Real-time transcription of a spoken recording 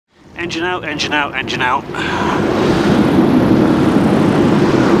Engine out, engine out, engine out.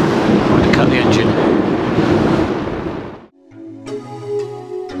 Trying to cut the engine.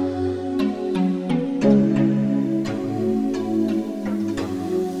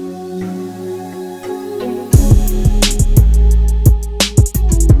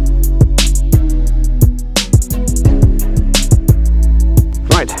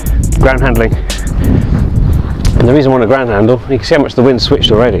 Ground handling, and the reason I want a ground handle, you can see how much the wind's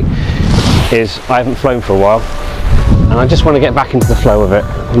switched already, is I haven't flown for a while and I just want to get back into the flow of it.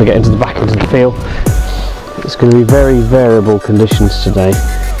 I want to get back into the feel. It's going to be very variable conditions today.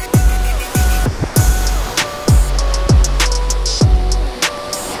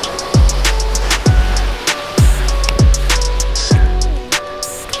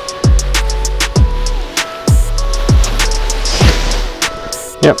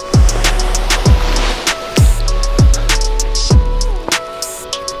 Yep.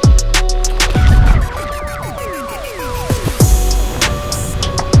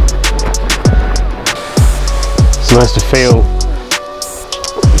 It's nice to feel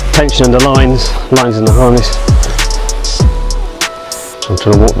tension in the lines in the harness. I'm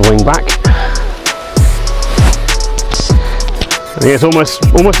trying to walk the wing back. I think it's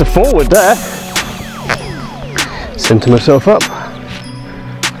almost a forward there. Centre myself up.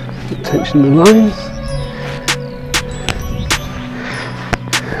 Tension in the lines.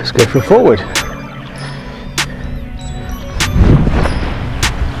 Let's go for a forward.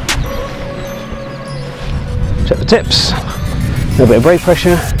 Check the tips. A little bit of brake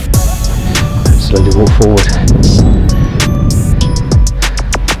pressure. And slowly walk forward.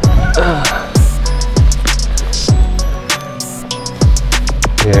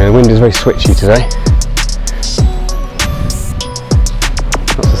 Yeah, the wind is very switchy today.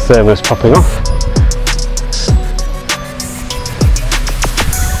 Lots of thermos popping off.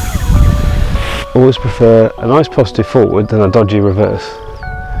 Always prefer a nice positive forward than a dodgy reverse.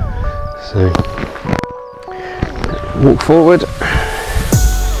 So walk forward,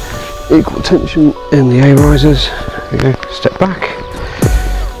 equal tension in the A risers. There we go. Step back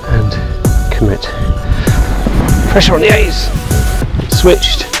and commit. Pressure on the A's.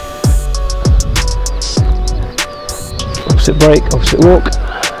 Switched. Opposite brake, opposite walk.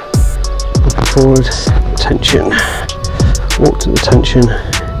 Up and forward. Tension. Walk to the tension.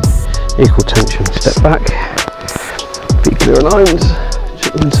 Equal tension. Step back. Feet clear of lines.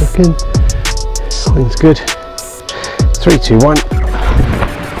 Check the wind suck in. Wind's good. 3, 2, 1.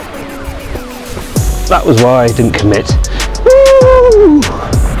 That was why I didn't commit. Woo!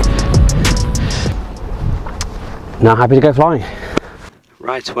 Now happy to go flying.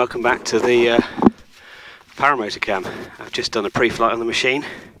 Right, welcome back to the Paramotor cam. I've just done a pre-flight on the machine.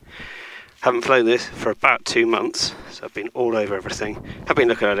 Haven't flown this for about 2 months, so I've been all over everything. I've been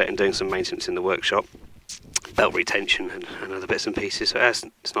looking at it and doing some maintenance in the workshop. Belt retention and other bits and pieces, so it's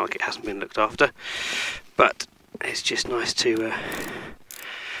not like it hasn't been looked after. But it's just nice to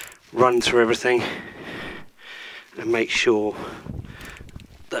run through everything and make sure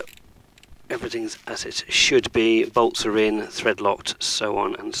that everything's as it should be, bolts are in, thread locked, so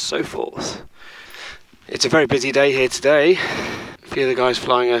on and so forth. It's a very busy day here today. A few of the guys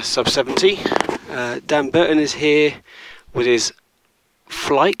flying a sub 70. Dan Burton is here with his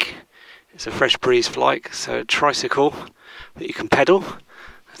Flyke. It's a Fresh Breeze Flyke, so a tricycle that you can pedal.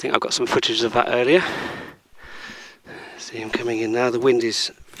 I think I've got some footage of that earlier. See him coming in now. The wind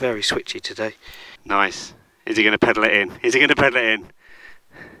is very switchy today. Nice. Is he going to pedal it in? Is he going to pedal it in?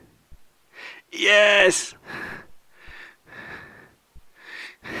 Yes!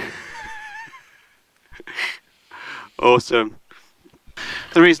 Awesome.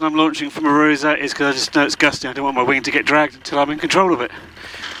 The reason I'm launching from a Rosa is because I just know it's gusty. I don't want my wing to get dragged until I'm in control of it.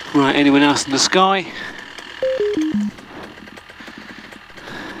 Right, anyone else in the sky?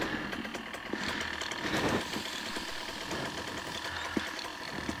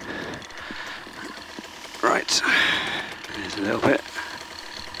 Right, there's a little bit.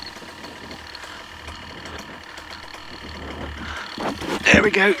 There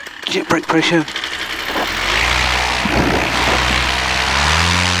we go, jet brake pressure.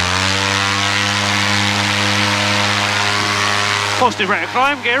 Positive rate of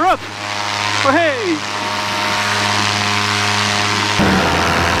climb, gear up. Hey!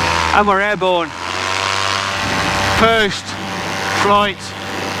 And we're airborne. First flight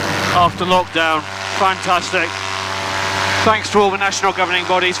after lockdown. Fantastic. Thanks to all the national governing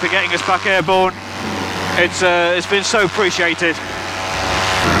bodies for getting us back airborne. It's been so appreciated.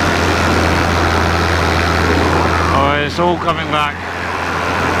 Oh, it's all coming back.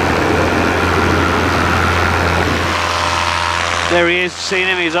 There he is, seen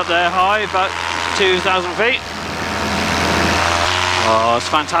him, he's up there high, about 2,000 feet. Oh, it's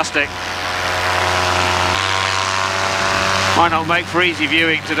fantastic. Might not make for easy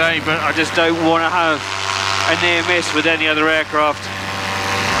viewing today, but I just don't want to have a near miss with any other aircraft.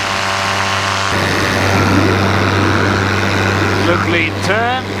 Look, lean,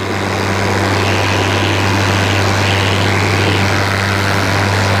 turn.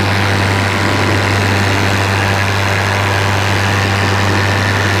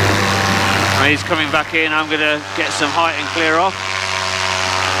 He's coming back in, I'm going to get some height and clear off.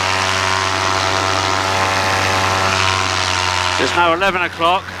 It's now 11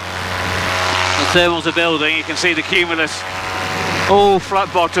 o'clock, the thermals are building, you can see the cumulus all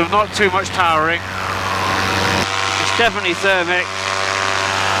flat bottom, not too much towering. It's definitely thermic,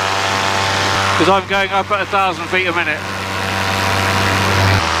 because I'm going up at 1,000 feet a minute.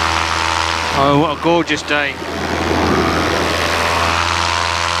 Oh, what a gorgeous day.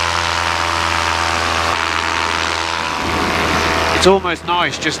 It's almost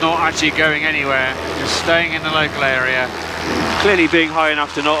nice just not actually going anywhere, just staying in the local area. Clearly being high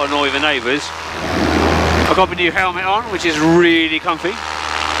enough to not annoy the neighbours. I've got my new helmet on, which is really comfy.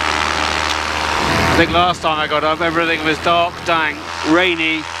 I think last time I got up everything was dark, dank,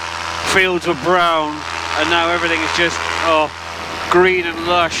 rainy, fields were brown, and now everything is just green and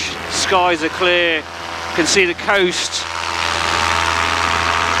lush, skies are clear, you can see the coast.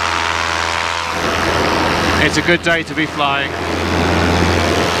 It's a good day to be flying.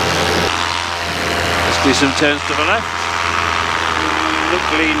 Let's do some turns to the left.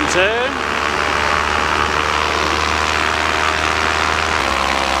 Look, lean, turn.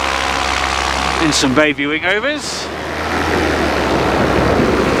 In some baby wing overs.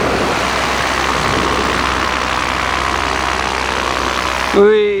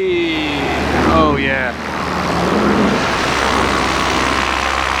 Whee! Oh yeah.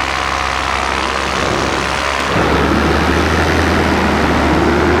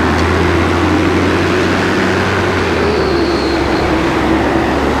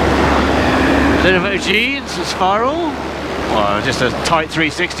 A bit of OZEE and some spiral. Well, just a tight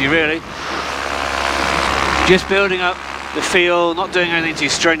 360 really. Just building up the feel, not doing anything too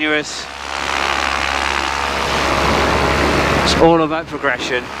strenuous. It's all about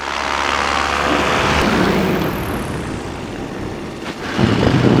progression.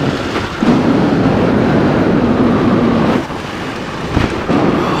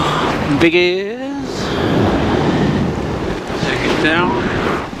 Big ears. Take it down.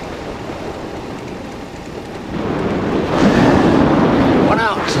 One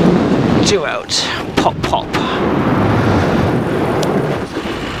out, two out, pop pop.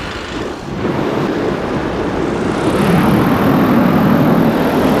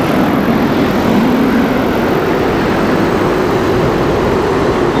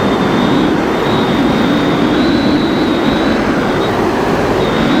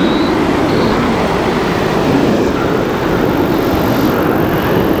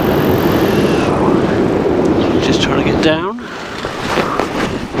 Just trying to get down.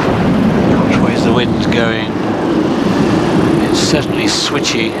 Going. It's certainly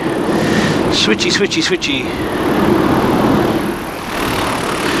switchy. Switchy, switchy, switchy.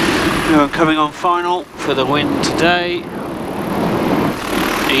 Now I'm coming on final for the win today.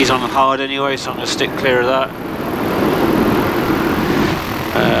 He's on hard anyway, so I'm going to stick clear of that.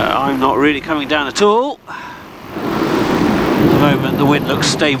 I'm not really coming down at all. At the moment the wind looks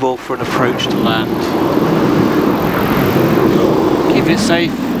stable for an approach to land. Keep it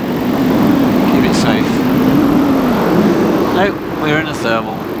safe. Keep it safe. Nope, we're in a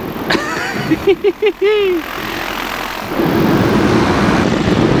thermal.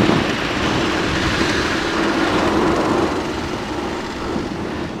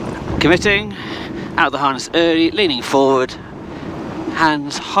 Committing, out the harness early, leaning forward,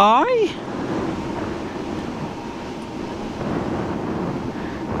 hands high.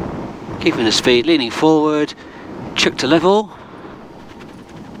 Keeping the speed, leaning forward, chuck to level.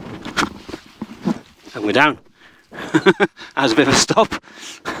 And we're down. That was a bit of a stop.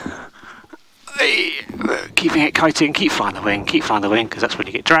 Keeping it kiting, keep flying the wing, because that's when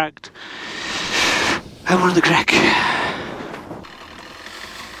you get dragged. And one on the grec.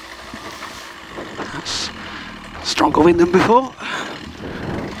 That's stronger wind than before.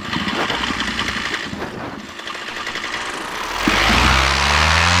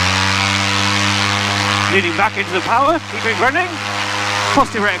 Leaning back into the power, keep it running.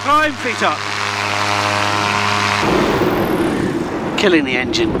 Positive rate of climb, feet up. Killing the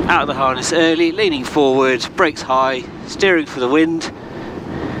engine, out of the harness early, leaning forward, brakes high, steering for the wind.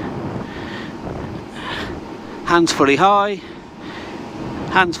 Hands fully high,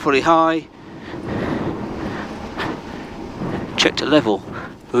 Hands fully high. Check to level.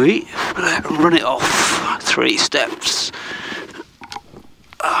 Run it off. 3 steps.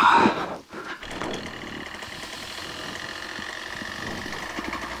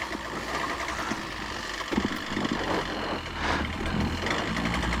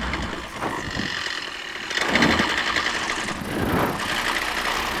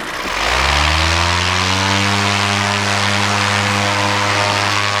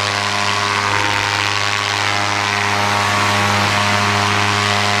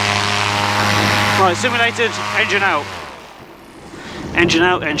 Right, simulated, engine out. Engine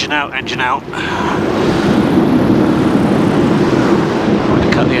out, engine out, engine out.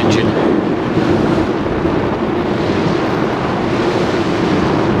 Right, cut the engine.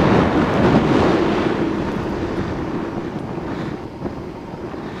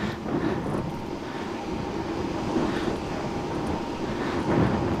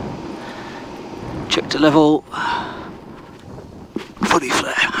 Check to level. Fully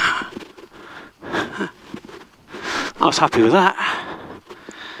flare. I was happy with that.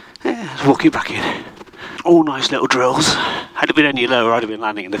 Yeah, let's walk it back in. All nice little drills. Had it been any lower, I'd have been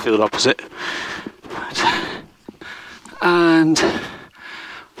landing in the field opposite. And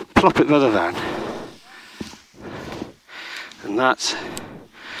plop it by the van. And that's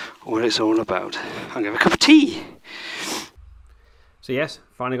what it's all about. I'm going to have a cup of tea. So yes,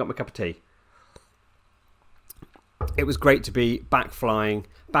 finally got my cup of tea. It was great to be back flying,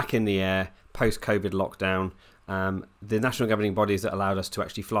 back in the air, post-COVID lockdown. The national governing bodies that allowed us to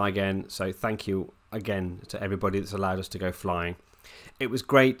actually fly again, so thank you again to everybody that's allowed us to go flying. It was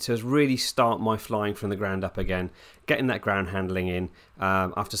great to really start my flying from the ground up again. Getting that ground handling in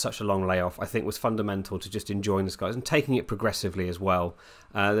after such a long layoff, I think was fundamental to just enjoying the skies and taking it progressively as well.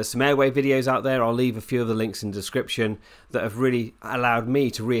 There's some airway videos out there, I'll leave a few of the links in the description, that have really allowed me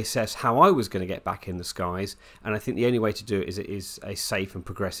to reassess how I was going to get back in the skies, and I think the only way to do it is a safe and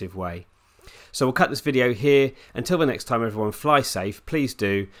progressive way. So we'll cut this video here. Until the next time, everyone, fly safe, please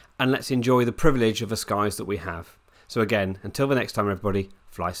do, and let's enjoy the privilege of the skies that we have. So again, until the next time, everybody,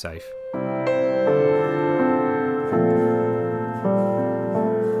 fly safe.